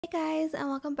Hey guys, and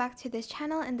welcome back to this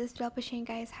channel. In this video I'll be showing you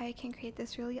guys how you can create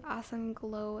this really awesome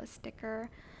glow sticker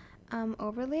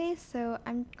overlay. So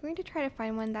I'm going to try to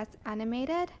find one that's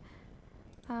animated.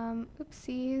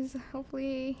 Oopsies,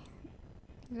 hopefully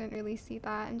you didn't really see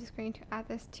that. I'm just going to add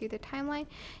this to the timeline.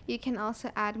 You can also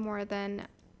add more than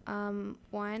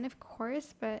one, of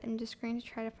course, but I'm just going to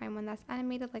try to find one that's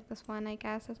animated, like this one I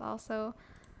guess is also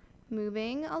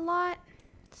moving a lot.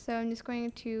 So I'm just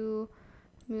going to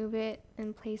move it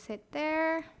and place it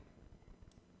there.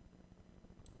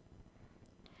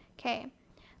 Okay,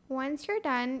 once you're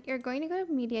done, you're going to go to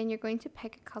media and you're going to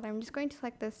pick a color. I'm just going to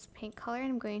select this pink color and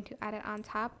I'm going to add it on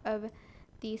top of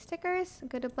the stickers.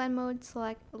 Go to blend mode,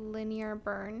 select linear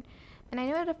burn. And I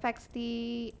know it affects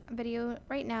the video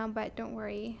right now, but don't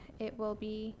worry, it will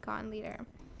be gone later.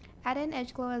 Add in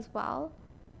edge glow as well.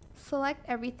 Select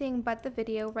everything but the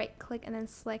video, right click and then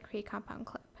select create compound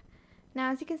clip. Now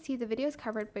as you can see, the video is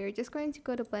covered, but you're just going to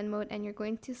go to blend mode and you're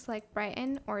going to select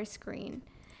brighten or screen.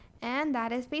 And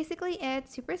that is basically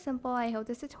it. Super simple. I hope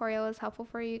this tutorial is helpful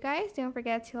for you guys. Don't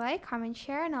forget to like, comment,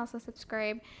 share, and also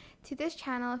subscribe to this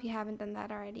channel if you haven't done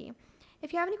that already.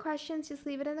 If you have any questions, just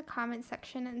leave it in the comment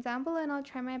section down below and I'll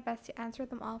try my best to answer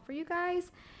them all for you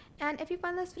guys. And if you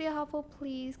found this video helpful,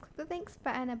 please click the thanks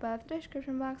button above the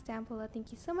description box down below.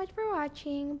 Thank you so much for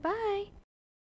watching. Bye!